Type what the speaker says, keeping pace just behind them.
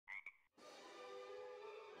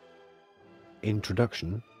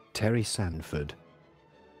Introduction: Terry Sanford.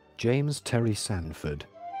 James Terry Sanford.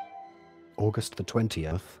 August the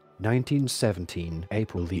 20th, 1917,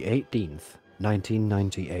 April the 18th,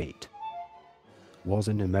 1998. Was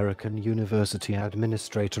an American university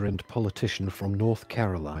administrator and politician from North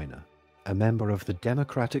Carolina. A member of the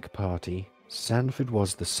Democratic Party, Sanford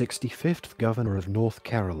was the 65th governor of North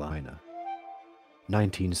Carolina,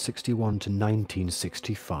 1961 to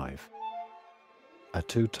 1965. A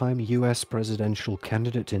two-time U.S. presidential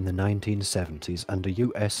candidate in the 1970s and a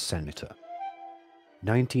U.S. senator,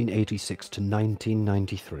 1986 to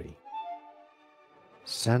 1993.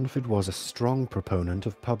 Sanford was a strong proponent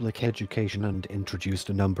of public education and introduced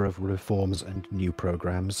a number of reforms and new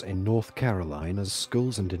programs in North Carolina's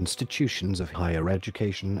schools and institutions of higher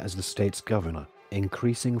education as the state's governor,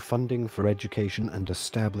 increasing funding for education and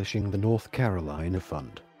establishing the North Carolina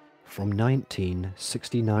Fund. From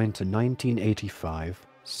 1969 to 1985,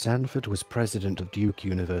 Sanford was president of Duke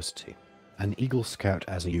University. An Eagle Scout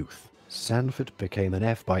as a youth, Sanford became an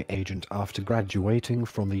FBI agent after graduating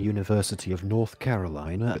from the University of North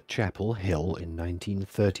Carolina at Chapel Hill in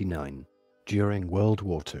 1939. During World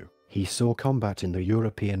War II, he saw combat in the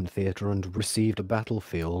European theater and received a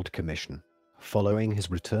battlefield commission. Following his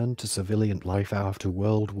return to civilian life after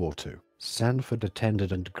World War II, Sanford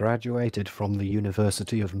attended and graduated from the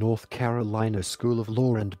University of North Carolina School of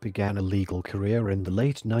Law and began a legal career in the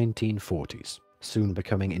late 1940s, soon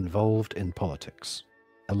becoming involved in politics.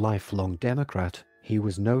 A lifelong Democrat, he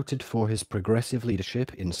was noted for his progressive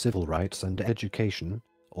leadership in civil rights and education.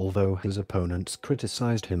 Although his opponents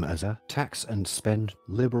criticized him as a tax-and-spend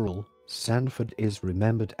liberal, Sanford is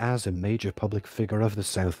remembered as a major public figure of the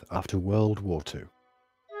South after World War II.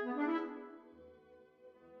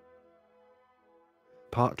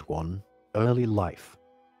 Part 1. Early life.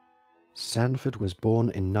 Sanford was born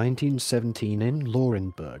in 1917 in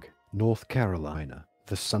Laurinburg, North Carolina,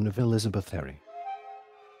 the son of Elizabeth Terry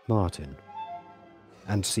Martin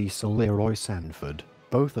and Cecil Leroy Sanford,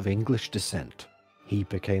 both of English descent. He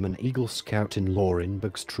became an Eagle Scout in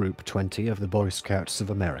Laurinburg's Troop 20 of the Boy Scouts of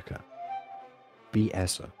America,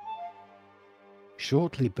 BSA.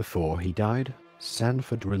 Shortly before he died,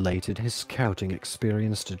 Sanford related his scouting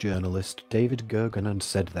experience to journalist David Gergen and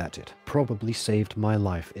said that it probably saved my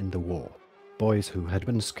life in the war. Boys who had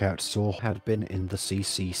been scouts or had been in the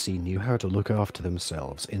CCC knew how to look after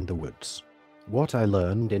themselves in the woods. What I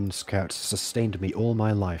learned in scouts sustained me all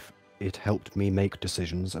my life. It helped me make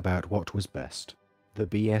decisions about what was best. The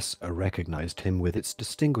BSA recognized him with its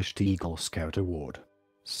Distinguished Eagle Scout Award.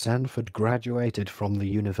 Sanford graduated from the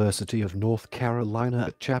University of North Carolina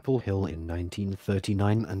at Chapel Hill in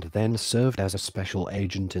 1939 and then served as a special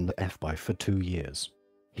agent in the FBI for 2 years.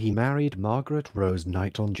 He married Margaret Rose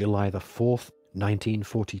Knight on July 4,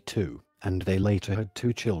 1942, and they later had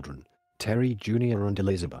 2 children, Terry Jr. and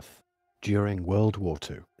Elizabeth. During World War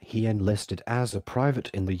II, he enlisted as a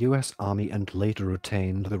private in the U.S. Army and later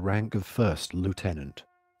attained the rank of first lieutenant.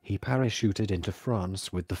 He parachuted into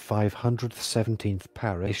France with the 517th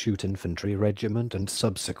Parachute Infantry Regiment and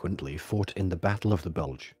subsequently fought in the Battle of the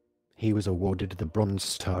Bulge. He was awarded the Bronze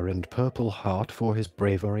Star and Purple Heart for his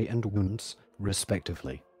bravery and wounds,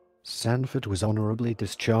 respectively. Sanford was honorably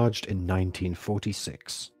discharged in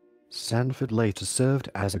 1946. Sanford later served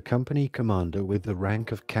as a company commander with the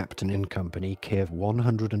rank of captain in Company K of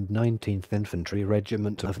 119th Infantry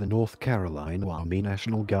Regiment of the North Carolina Army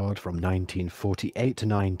National Guard from 1948 to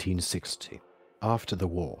 1960. After the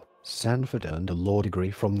war, Sanford earned a law degree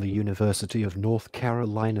from the University of North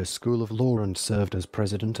Carolina School of Law and served as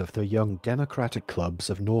president of the Young Democratic Clubs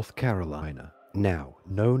of North Carolina, now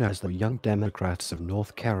known as the Young Democrats of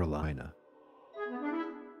North Carolina.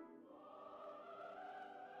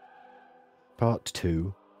 Part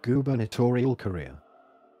 2. Gubernatorial career.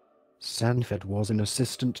 Sanford was an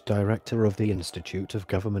assistant director of the Institute of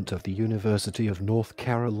Government of the University of North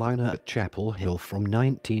Carolina at Chapel Hill from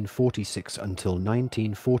 1946 until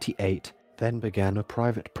 1948, then began a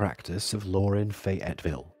private practice of law in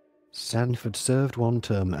Fayetteville. Sanford served 1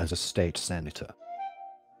 term as a state senator,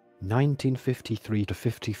 1953 to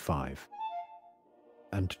 55,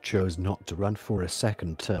 and chose not to run for a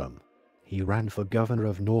second term. He ran for governor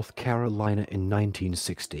of North Carolina in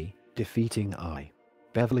 1960, defeating I.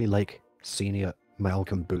 Beverly Lake, Sr.,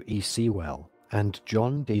 Malcolm Bowie Sewell, and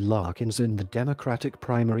John D. Larkins in the Democratic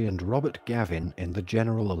primary and Robert Gavin in the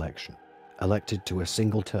general election, elected to a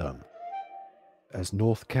single term. As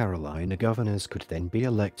North Carolina governors could then be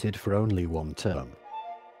elected for only 1 term.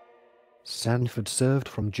 Sanford served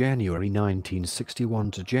from January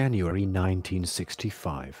 1961 to January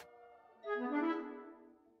 1965.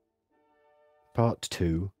 Part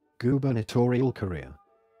 2. Gubernatorial career.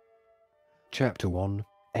 Chapter 1: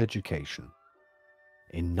 Education.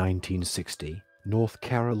 In 1960, North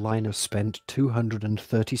Carolina spent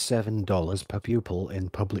 $237 per pupil in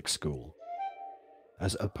public school,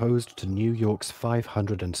 as opposed to New York's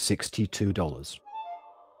 $562.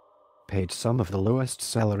 Paid some of the lowest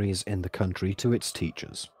salaries in the country to its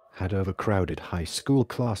teachers, had overcrowded high school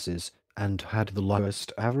classes, and had the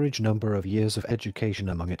lowest average number of years of education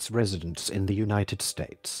among its residents in the United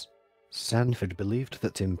States. Sanford believed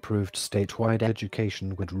that improved statewide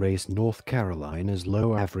education would raise North Carolina's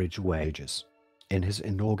low average wages. In his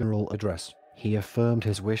inaugural address, he affirmed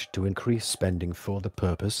his wish to increase spending for the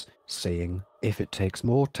purpose, saying, "If it takes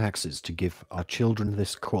more taxes to give our children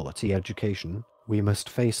this quality education, we must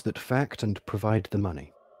face that fact and provide the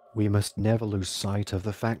money. We must never lose sight of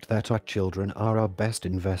the fact that our children are our best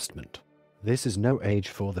investment. This is no age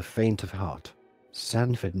for the faint of heart."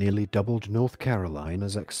 Sanford nearly doubled North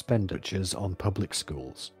Carolina's expenditures on public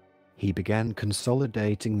schools. He began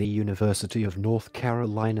consolidating the University of North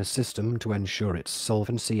Carolina system to ensure its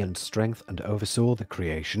solvency and strength, and oversaw the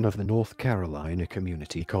creation of the North Carolina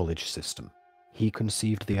Community College system. He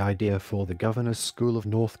conceived the idea for the Governor's School of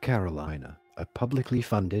North Carolina, a publicly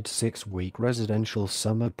funded 6-week residential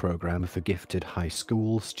summer program for gifted high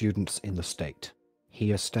school students in the state.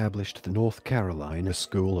 He established the North Carolina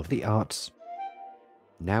School of the Arts,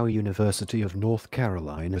 now University of North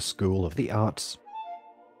Carolina School of the Arts,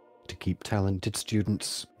 to keep talented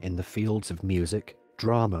students in the fields of music,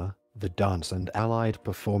 drama, the dance and allied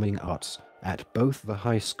performing arts at both the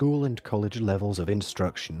high school and college levels of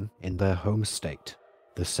instruction in their home state.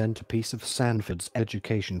 The centerpiece of Sanford's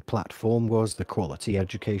education platform was the Quality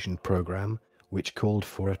Education Program, which called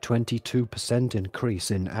for a 22%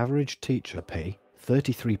 increase in average teacher pay,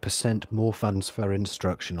 33% more funds for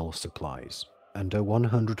instructional supplies, and a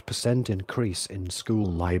 100% increase in school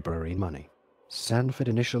library money. Sanford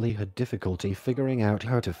initially had difficulty figuring out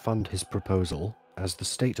how to fund his proposal, as the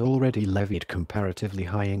state already levied comparatively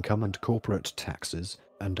high income and corporate taxes,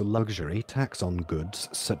 and a luxury tax on goods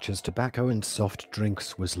such as tobacco and soft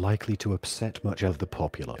drinks was likely to upset much of the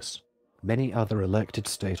populace. Many other elected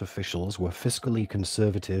state officials were fiscally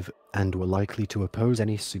conservative and were likely to oppose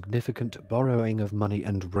any significant borrowing of money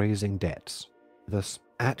and raising debts. Thus,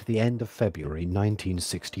 at the end of February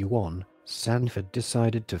 1961, Sanford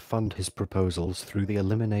decided to fund his proposals through the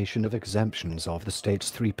elimination of exemptions of the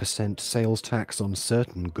state's 3% sales tax on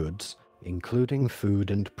certain goods, including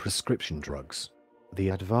food and prescription drugs. The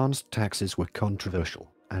advanced taxes were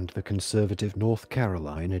controversial, and the conservative North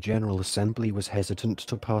Carolina General Assembly was hesitant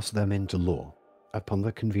to pass them into law. Upon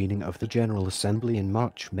the convening of the General Assembly in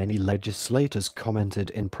March, many legislators commented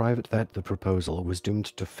in private that the proposal was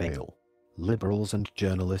doomed to fail. Liberals and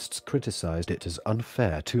journalists criticized it as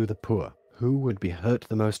unfair to the poor, who would be hurt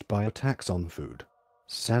the most by a tax on food.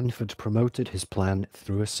 Sanford promoted his plan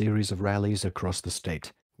through a series of rallies across the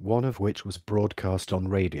state, one of which was broadcast on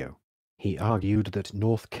radio. He argued that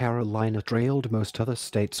North Carolina trailed most other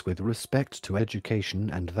states with respect to education,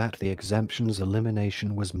 and that the exemption's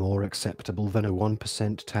elimination was more acceptable than a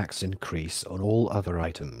 1% tax increase on all other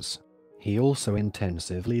items. He also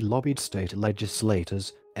intensively lobbied state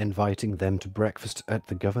legislators, inviting them to breakfast at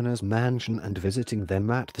the governor's mansion and visiting them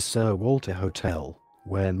at the Sir Walter Hotel,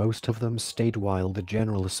 where most of them stayed while the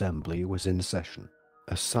General Assembly was in session.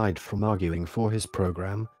 Aside from arguing for his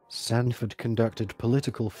program, Sanford conducted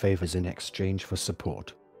political favors in exchange for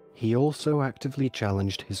support. He also actively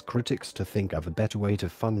challenged his critics to think of a better way to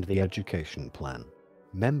fund the education plan.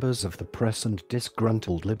 Members of the press and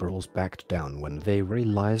disgruntled liberals backed down when they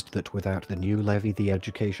realized that without the new levy the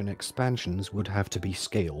education expansions would have to be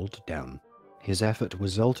scaled down. His effort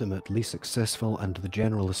was ultimately successful, and the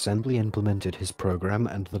General Assembly implemented his program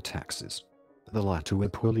and the taxes. The latter were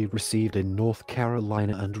poorly received in North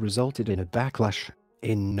Carolina and resulted in a backlash.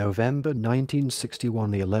 In November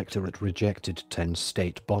 1961, the electorate rejected 10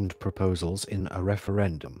 state bond proposals in a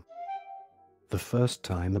referendum, the first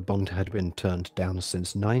time a bond had been turned down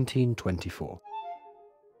since 1924.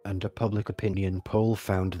 And a public opinion poll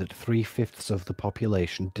found that 3/5 of the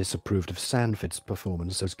population disapproved of Sanford's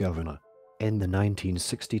performance as governor. In the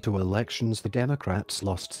 1962 elections, the Democrats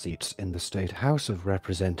lost seats in the state House of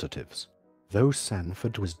Representatives. Though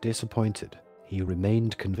Sanford was disappointed, he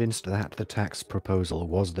remained convinced that the tax proposal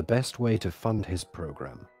was the best way to fund his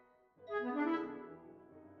program.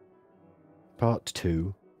 Part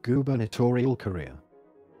 2: Gubernatorial Career.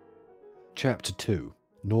 Chapter 2: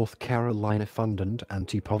 North Carolina Fund and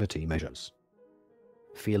Anti-Poverty Measures.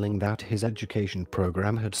 Feeling that his education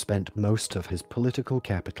program had spent most of his political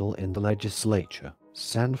capital in the legislature,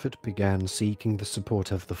 Sanford began seeking the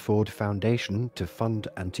support of the Ford Foundation to fund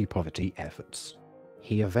anti-poverty efforts.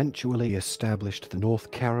 He eventually established the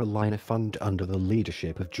North Carolina Fund under the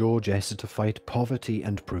leadership of George Esser to fight poverty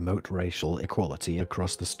and promote racial equality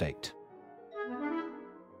across the state.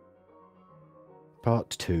 Part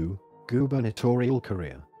 2. Gubernatorial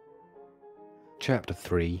Career. Chapter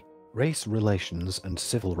 3. Race Relations and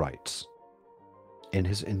Civil Rights. In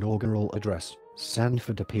his inaugural address,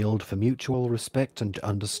 Sanford appealed for mutual respect and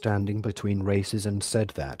understanding between races and said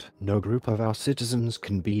that no group of our citizens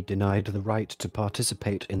can be denied the right to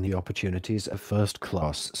participate in the opportunities of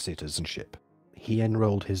first-class citizenship. He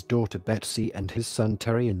enrolled his daughter Betsy and his son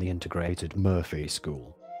Terry in the integrated Murphy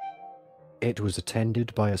School. It was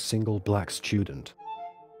attended by a single black student,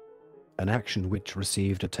 an action which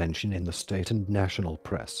received attention in the state and national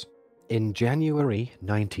press. In January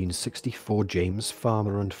 1964, James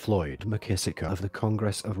Farmer and Floyd McKissick of the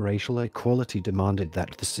Congress of Racial Equality demanded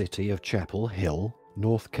that the city of Chapel Hill,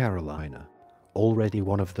 North Carolina, already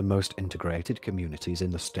one of the most integrated communities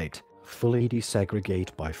in the state, fully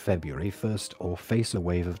desegregate by February 1st or face a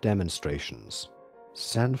wave of demonstrations.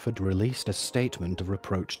 Sanford released a statement of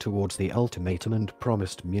reproach towards the ultimatum and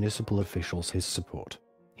promised municipal officials his support.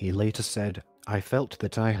 He later said, "I felt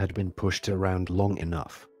that I had been pushed around long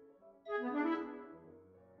enough."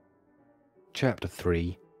 Chapter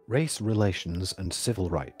 3. Race Relations and Civil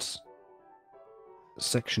Rights.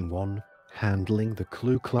 Section 1. Handling the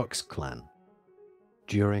Ku Klux Klan.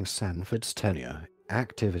 During Sanford's tenure,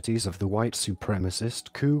 activities of the white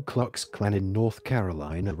supremacist Ku Klux Klan in North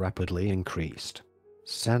Carolina rapidly increased.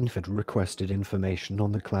 Sanford requested information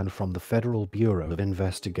on the Klan from the Federal Bureau of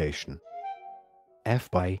Investigation,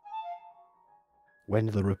 FBI. When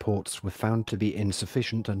the reports were found to be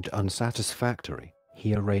insufficient and unsatisfactory,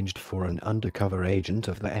 he arranged for an undercover agent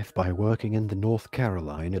of the FBI working in the North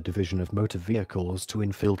Carolina Division of Motor Vehicles to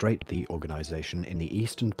infiltrate the organization in the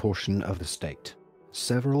eastern portion of the state.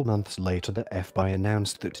 Several months later, the FBI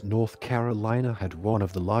announced that North Carolina had one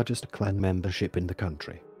of the largest Klan membership in the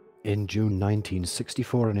country. In June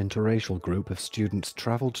 1964, an interracial group of students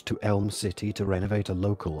traveled to Elm City to renovate a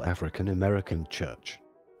local African-American church.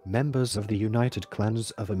 Members of the United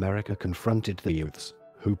Klans of America confronted the youths,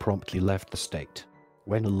 who promptly left the state.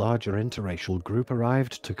 When a larger interracial group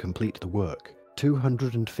arrived to complete the work,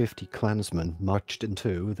 250 Klansmen marched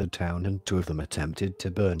into the town and 2 of them attempted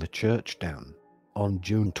to burn the church down. On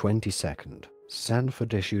June 22nd,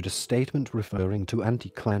 Sanford issued a statement referring to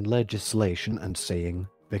anti-Klan legislation and saying,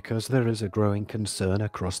 "Because there is a growing concern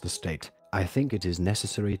across the state, I think it is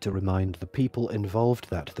necessary to remind the people involved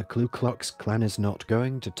that the Ku Klux Klan is not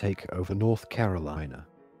going to take over North Carolina."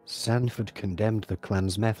 Sanford condemned the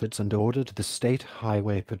Klan's methods and ordered the State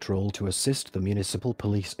Highway Patrol to assist the municipal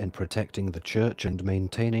police in protecting the church and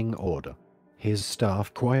maintaining order. His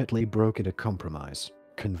staff quietly brokered a compromise,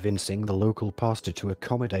 convincing the local pastor to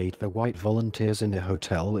accommodate the white volunteers in a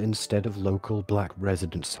hotel instead of local black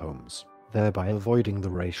residents' homes, thereby avoiding the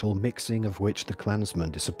racial mixing of which the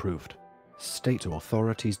Klansmen disapproved. State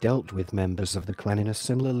authorities dealt with members of the Klan in a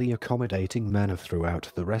similarly accommodating manner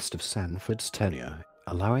throughout the rest of Sanford's tenure,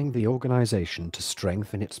 allowing the organization to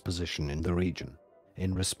strengthen its position in the region.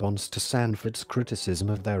 In response to Sanford's criticism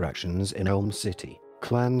of their actions in Elm City,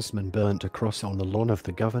 Klansmen burnt a cross on the lawn of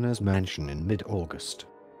the governor's mansion in mid-August.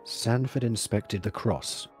 Sanford inspected the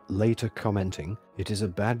cross, later commenting, "It is a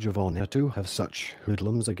badge of honor to have such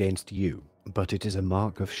hoodlums against you, but it is a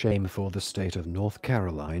mark of shame for the state of North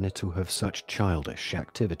Carolina to have such childish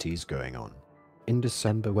activities going on." In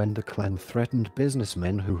December, when the Klan threatened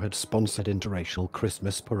businessmen who had sponsored interracial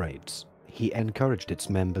Christmas parades, he encouraged its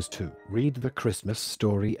members to read the Christmas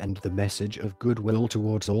story and the message of goodwill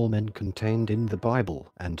towards all men contained in the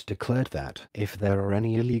Bible, and declared that if there are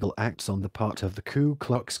any illegal acts on the part of the Ku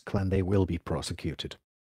Klux Klan, they will be prosecuted.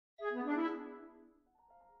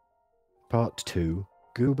 Part 2.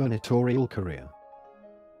 Gubernatorial Career.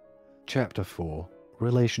 Chapter 4.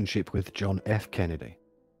 Relationship with John F. Kennedy.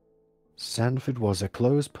 Sanford was a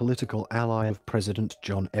close political ally of President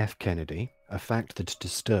John F. Kennedy, a fact that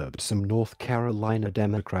disturbed some North Carolina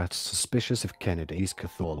Democrats suspicious of Kennedy's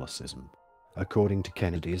Catholicism. According to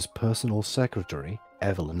Kennedy's personal secretary,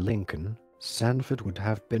 Evelyn Lincoln, Sanford would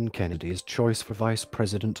have been Kennedy's choice for vice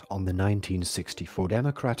president on the 1964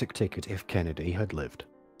 Democratic ticket if Kennedy had lived.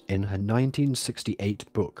 In her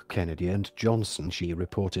 1968 book Kennedy and Johnson, she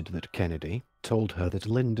reported that Kennedy told her that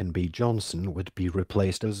Lyndon B. Johnson would be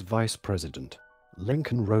replaced as vice president.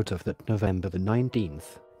 Lincoln wrote of that November the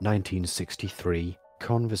 19th, 1963,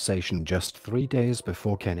 conversation just 3 days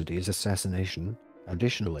before Kennedy's assassination.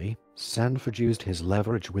 Additionally, Sanford used his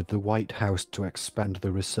leverage with the White House to expand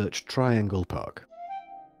the Research Triangle Park,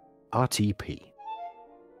 RTP,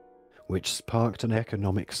 which sparked an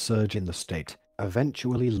economic surge in the state,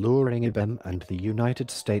 eventually luring IBM and the United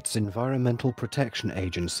States Environmental Protection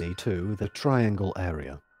Agency to the Triangle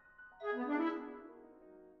area.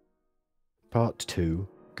 Part 2.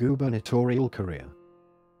 Gubernatorial Career.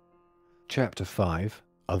 Chapter 5.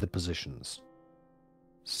 Other Positions.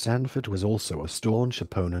 Sanford was also a staunch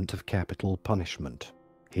opponent of capital punishment.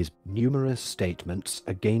 His numerous statements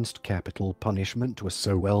against capital punishment were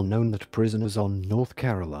so well known that prisoners on North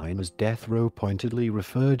Carolina's death row pointedly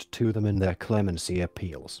referred to them in their clemency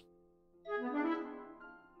appeals.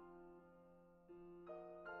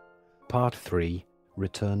 Part 3.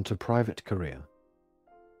 Return to private career.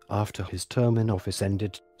 After his term in office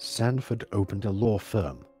ended, Sanford opened a law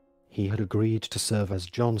firm. He had agreed to serve as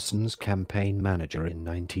Johnson's campaign manager in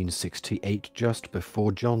 1968, just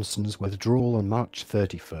before Johnson's withdrawal on March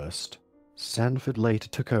 31st. Sanford later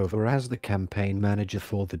took over as the campaign manager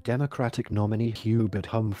for the Democratic nominee Hubert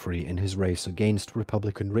Humphrey in his race against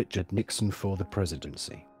Republican Richard Nixon for the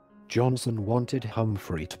presidency. Johnson wanted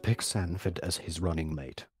Humphrey to pick Sanford as his running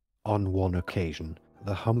mate. On one occasion,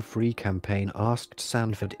 the Humphrey campaign asked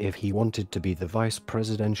Sanford if he wanted to be the vice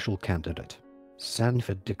presidential candidate.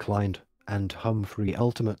 Sanford declined, and Humphrey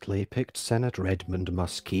ultimately picked Senator Edmund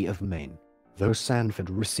Muskie of Maine. Though Sanford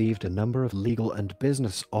received a number of legal and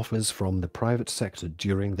business offers from the private sector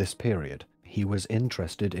during this period, he was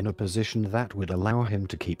interested in a position that would allow him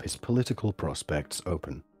to keep his political prospects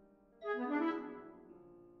open.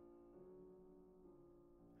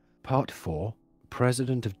 Part 4.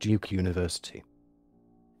 President of Duke University.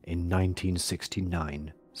 In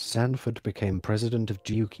 1969, Sanford became president of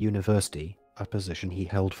Duke University, a position he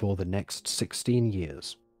held for the next 16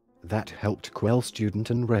 years. That helped quell student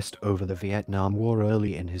unrest over the Vietnam War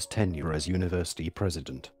early in his tenure as university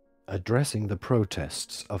president. Addressing the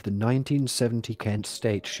protests of the 1970 Kent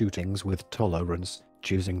State shootings with tolerance,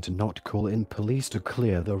 choosing to not call in police to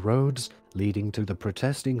clear the roads, leading to the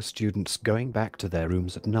protesting students going back to their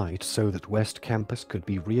rooms at night so that West Campus could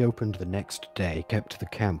be reopened the next day, kept the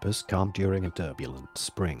campus calm during a turbulent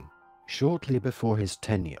spring. Shortly before his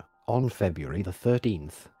tenure, on February 13,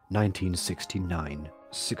 1969,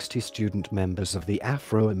 60 student members of the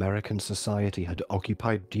Afro-American Society had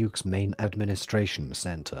occupied Duke's main administration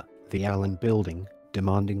center, the Allen Building,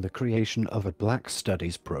 demanding the creation of a Black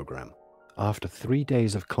Studies program. After 3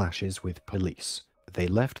 days of clashes with police, they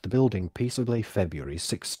left the building peaceably February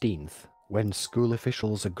 16th, when school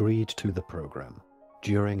officials agreed to the program.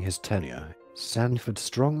 During his tenure, Sanford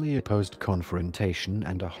strongly opposed confrontation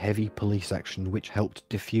and a heavy police action which helped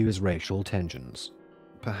diffuse racial tensions.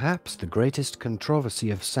 Perhaps the greatest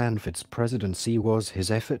controversy of Sanford's presidency was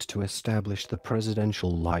his effort to establish the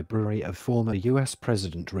Presidential Library of former U.S.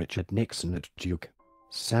 President Richard Nixon at Duke.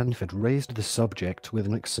 Sanford raised the subject with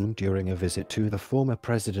Nixon during a visit to the former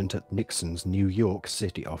president at Nixon's New York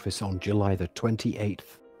City office on July 28,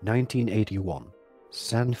 1981.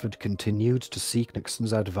 Sanford continued to seek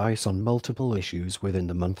Nixon's advice on multiple issues within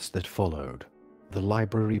the months that followed. The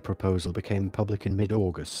library proposal became public in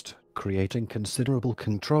mid-August, creating considerable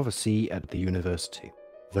controversy at the university.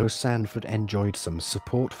 Though Sanford enjoyed some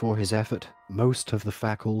support for his effort, most of the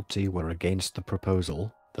faculty were against the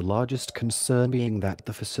proposal, the largest concern being that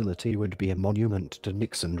the facility would be a monument to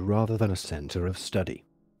Nixon rather than a center of study.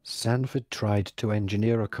 Sanford tried to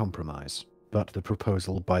engineer a compromise, but the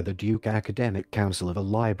proposal by the Duke Academic Council of a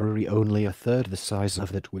library only a third the size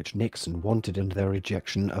of that which Nixon wanted, and their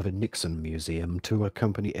rejection of a Nixon museum to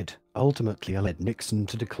accompany it ultimately led Nixon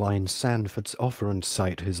to decline Sanford's offer and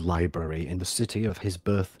cite his library in the city of his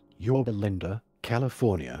birth, Yorba Linda,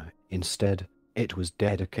 California. Instead, it was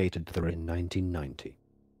dedicated there in 1990.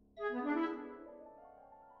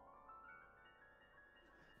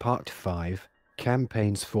 Part 5.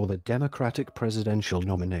 Campaigns for the Democratic presidential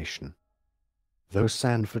nomination. Though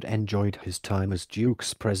Sanford enjoyed his time as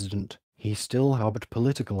Duke's president, he still harbored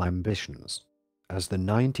political ambitions. As the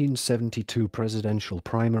 1972 presidential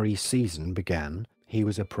primary season began, he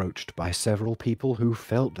was approached by several people who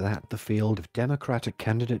felt that the field of Democratic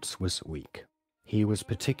candidates was weak. He was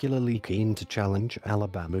particularly keen to challenge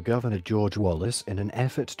Alabama Governor George Wallace in an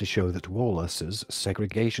effort to show that Wallace's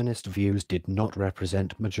segregationist views did not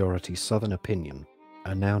represent majority Southern opinion.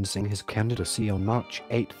 Announcing his candidacy on March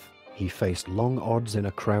 8th, he faced long odds in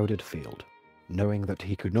a crowded field. Knowing that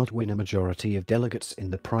he could not win a majority of delegates in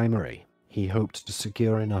the primary, he hoped to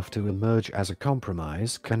secure enough to emerge as a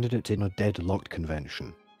compromise candidate in a deadlocked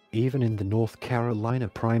convention. Even in the North Carolina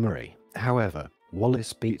primary, however,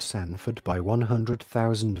 Wallace beat Sanford by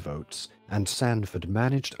 100,000 votes, and Sanford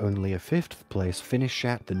managed only a fifth-place finish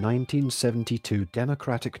at the 1972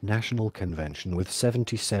 Democratic National Convention with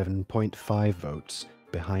 77.5 votes,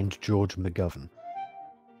 behind George McGovern.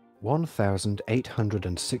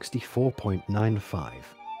 1,864.95.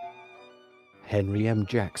 Henry M.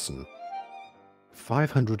 Jackson,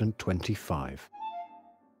 525.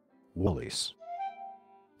 Wallace,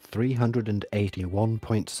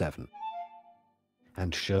 381.7.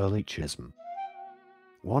 and Shirley Chisholm,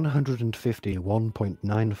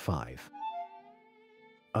 151.95.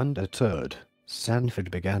 Undeterred, Sanford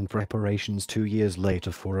began preparations 2 years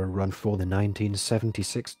later for a run for the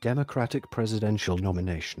 1976 Democratic presidential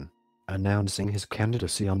nomination. Announcing his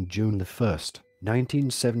candidacy on June 1,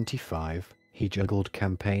 1975, he juggled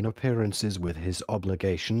campaign appearances with his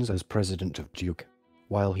obligations as president of Duke.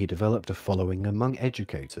 While he developed a following among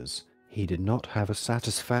educators, he did not have a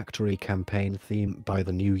satisfactory campaign theme by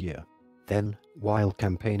the new year. Then, while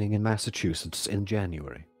campaigning in Massachusetts in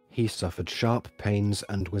January, he suffered sharp pains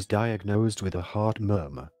and was diagnosed with a heart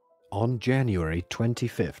murmur. On January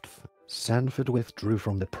 25th, Sanford withdrew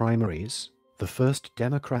from the primaries, the first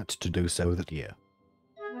Democrat to do so that year.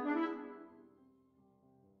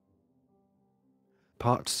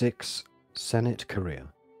 Part 6. Senate Career.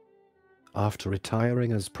 After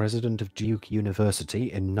retiring as president of Duke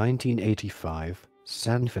University in 1985,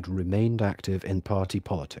 Sanford remained active in party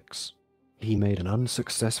politics. He made an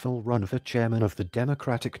unsuccessful run for chairman of the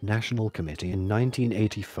Democratic National Committee in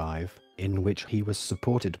 1985, in which he was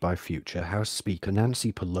supported by future House Speaker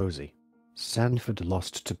Nancy Pelosi. Sanford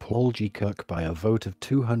lost to Paul G. Kirk by a vote of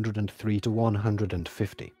 203 to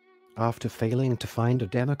 150. After failing to find a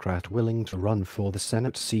Democrat willing to run for the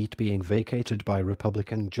Senate seat being vacated by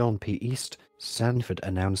Republican John P. East, Sanford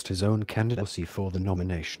announced his own candidacy for the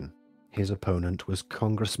nomination. His opponent was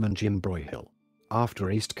Congressman Jim Broyhill. After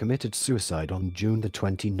East committed suicide on June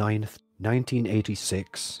 29,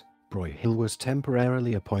 1986, Broyhill was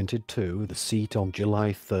temporarily appointed to the seat on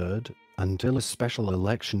July 3 until a special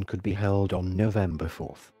election could be held on November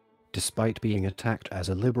 4. Despite being attacked as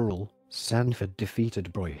a liberal, Sanford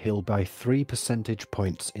defeated Broyhill by 3 percentage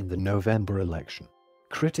points in the November election.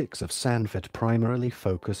 Critics of Sanford primarily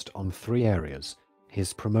focused on 3 areas: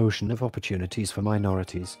 his promotion of opportunities for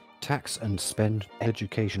minorities, tax and spend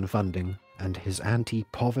education funding, and his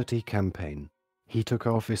anti-poverty campaign. He took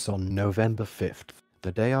office on November 5,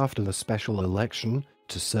 the day after the special election,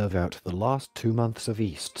 to serve out the last 2 months of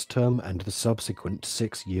East's term and the subsequent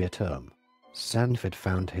 6-year term. Sanford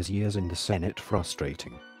found his years in the Senate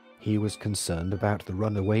frustrating. He was concerned about the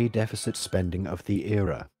runaway deficit spending of the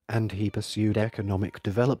era, and he pursued economic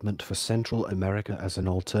development for Central America as an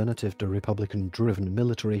alternative to Republican-driven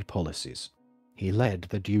military policies. He led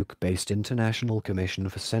the Duke-based International Commission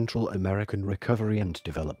for Central American Recovery and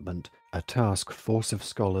Development, a task force of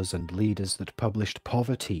scholars and leaders that published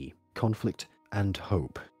Poverty, Conflict, and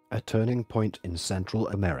Hope, a Turning Point in Central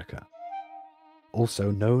America.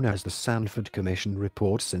 Also known as the Sanford Commission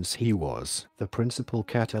Report, since he was the principal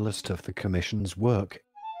catalyst of the Commission's work.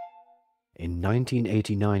 In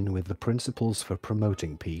 1989, with the Principles for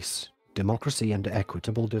Promoting Peace, Democracy and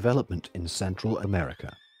Equitable Development in Central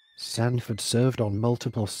America, Sanford served on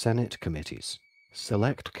multiple Senate committees: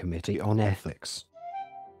 Select Committee on Ethics,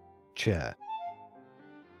 Chair,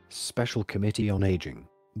 Special Committee on Aging,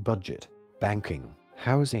 Budget, Banking,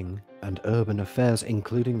 Housing, and Urban Affairs,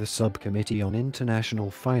 including the Subcommittee on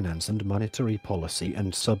International Finance and Monetary Policy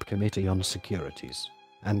and Subcommittee on Securities,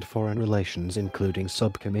 and Foreign Relations, including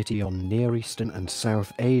Subcommittee on Near Eastern and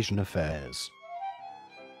South Asian Affairs.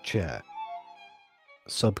 Chair,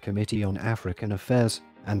 Subcommittee on African Affairs,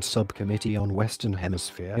 and Subcommittee on Western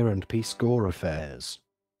Hemisphere and Peace Corps Affairs.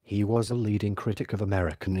 He was a leading critic of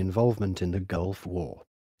American involvement in the Gulf War.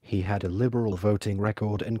 He had a liberal voting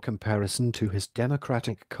record in comparison to his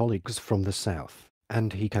Democratic colleagues from the South,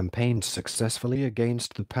 and he campaigned successfully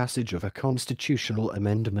against the passage of a constitutional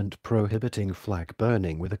amendment prohibiting flag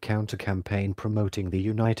burning with a counter-campaign promoting the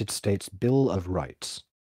United States Bill of Rights.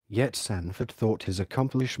 Yet Sanford thought his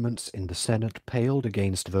accomplishments in the Senate paled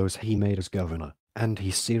against those he made as governor, and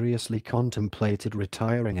he seriously contemplated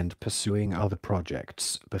retiring and pursuing other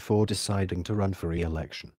projects before deciding to run for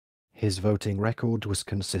re-election. His voting record was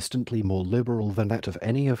consistently more liberal than that of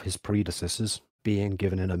any of his predecessors, being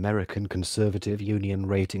given an American Conservative Union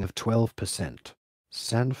rating of 12%.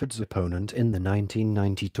 Sanford's opponent in the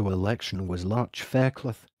 1992 election was Larch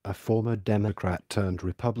Fairclough, a former Democrat turned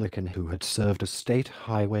Republican who had served as state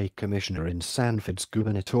highway commissioner in Sanford's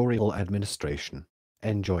gubernatorial administration.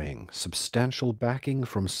 Enjoying substantial backing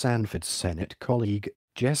from Sanford's Senate colleague,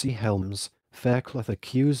 Jesse Helms, Fairclough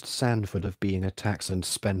accused Sanford of being a tax and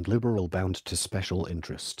spend liberal bound to special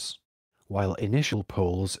interests. While initial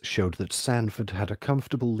polls showed that Sanford had a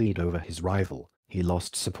comfortable lead over his rival, He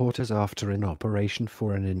lost supporters after an operation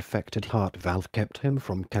for an infected heart valve kept him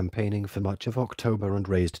from campaigning for much of October and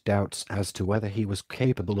raised doubts as to whether he was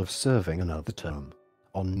capable of serving another term.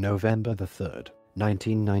 On November 3,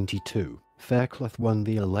 1992, Fairclough won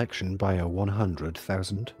the election by a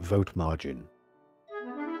 100,000 vote margin.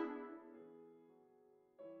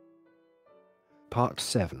 Part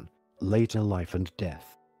 7. Later Life and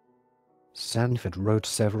Death. Sanford wrote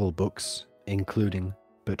several books, including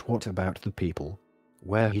But What About the People?,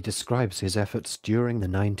 where he describes his efforts during the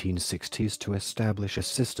 1960s to establish a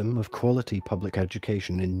system of quality public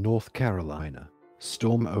education in North Carolina,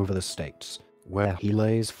 Storm Over the States, where he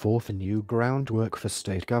lays forth a new groundwork for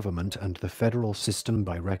state government and the federal system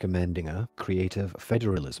by recommending a creative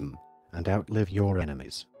federalism, and Outlive Your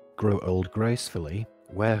Enemies, Grow Old Gracefully,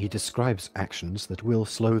 where he describes actions that will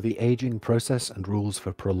slow the aging process and rules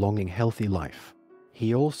for prolonging healthy life.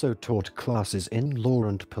 He also taught classes in law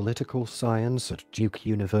and political science at Duke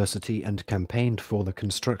University and campaigned for the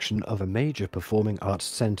construction of a major performing arts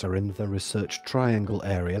center in the Research Triangle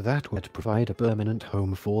area that would provide a permanent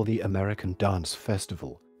home for the American Dance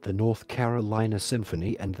Festival, the North Carolina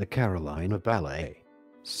Symphony and the Carolina Ballet.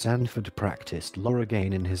 Sanford practiced law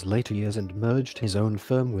again in his later years and merged his own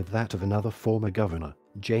firm with that of another former governor,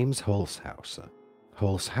 James Holshouser.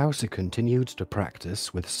 Holshouser continued to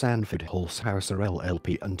practice with Sanford Holshouser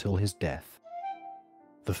LLP until his death.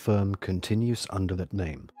 The firm continues under that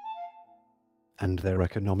name, and their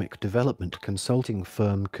economic development consulting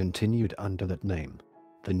firm continued under that name.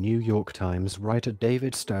 The New York Times writer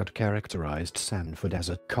David Stout characterized Sanford as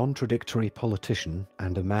a contradictory politician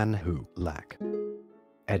and a man who lacked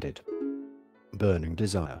burning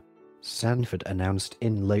desire. Sanford announced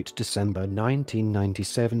in late December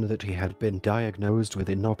 1997 that he had been diagnosed with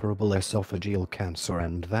inoperable esophageal cancer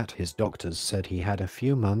and that his doctors said he had a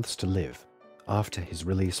few months to live. After his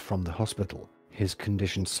release from the hospital, his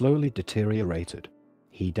condition slowly deteriorated.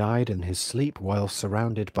 He died in his sleep while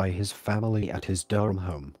surrounded by his family at his Durham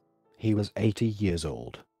home. He was 80 years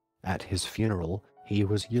old. At his funeral, he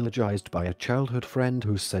was eulogized by a childhood friend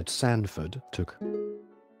who said Sanford took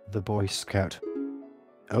the Boy Scout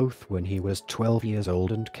oath when he was 12 years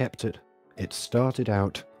old and kept it. It started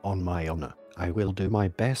out, "On my honor, I will do my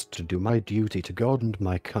best to do my duty to God and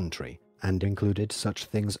my country," and included such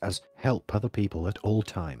things as help other people at all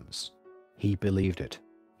times. He believed it.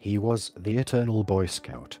 He was the eternal Boy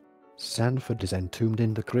Scout. Sanford is entombed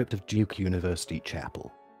in the crypt of Duke University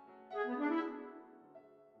Chapel.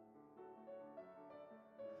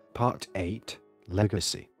 Part 8.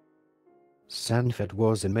 Legacy. Sanford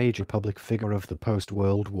was a major public figure of the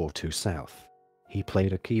post-World War II South. He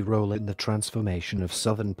played a key role in the transformation of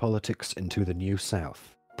Southern politics into the New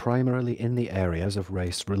South, primarily in the areas of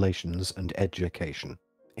race relations and education.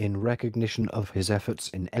 In recognition of his efforts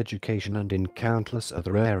in education and in countless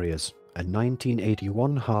other areas, a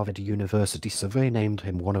 1981 Harvard University survey named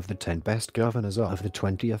him one of the 10 best governors of the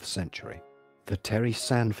 20th century. The Terry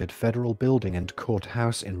Sanford Federal Building and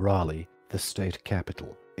Courthouse in Raleigh, the state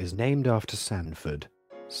capital, is named after Sanford.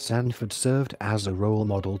 Sanford served as a role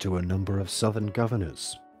model to a number of Southern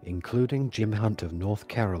governors, including Jim Hunt of North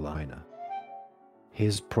Carolina.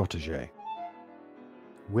 His protege,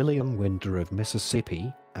 William Winter of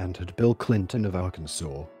Mississippi, and Bill Clinton of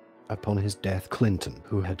Arkansas. Upon his death, Clinton,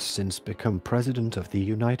 who had since become President of the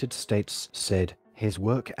United States, said, "His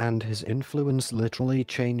work and his influence literally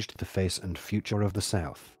changed the face and future of the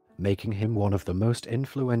South, making him one of the most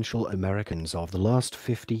influential Americans of the last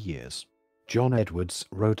 50 years. John Edwards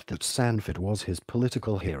wrote that Sanford was his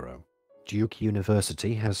political hero. Duke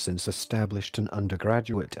University has since established an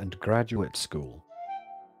undergraduate and graduate school,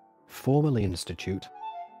 formerly Institute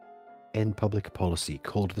in Public Policy,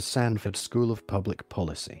 called the Sanford School of Public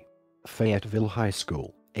Policy. Fayetteville High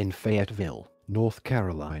School, in Fayetteville, North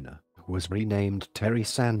Carolina, was renamed Terry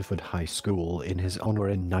Sanford High School in his honor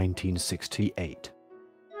in 1968.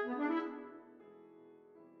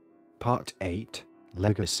 Part 8.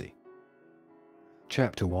 Legacy.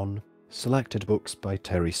 Chapter 1. Selected books by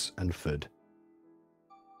Terry Sanford.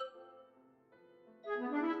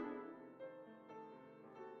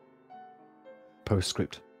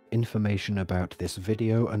 Postscript. Information about this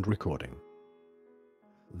video and recording.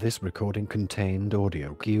 This recording contained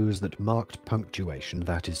audio cues that marked punctuation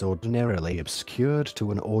that is ordinarily obscured to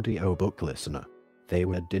an audiobook listener. They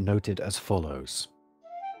were denoted as follows: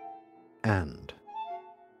 and,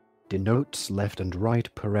 denotes left and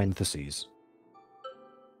right parentheses,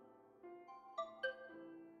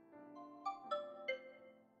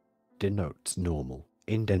 denotes normal,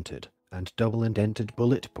 indented, and double-indented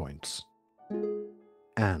bullet points,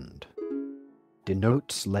 and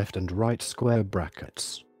denotes left and right square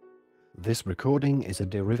brackets. This recording is a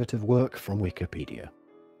derivative work from Wikipedia.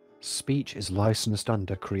 Speech is licensed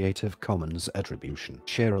under Creative Commons Attribution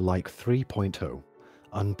Share Alike 3.0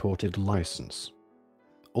 Unported license.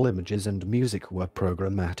 All images and music were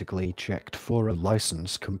programmatically checked for a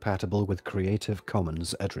license compatible with Creative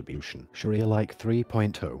Commons Attribution Share Alike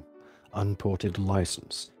 3.0 Unported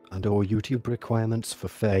license, and all YouTube requirements for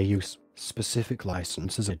fair use. Specific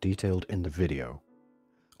licenses are detailed in the video.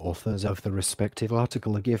 Authors of the respective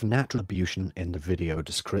article are given attribution in the video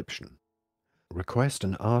description. Request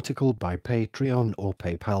an article by Patreon or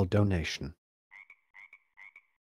PayPal donation.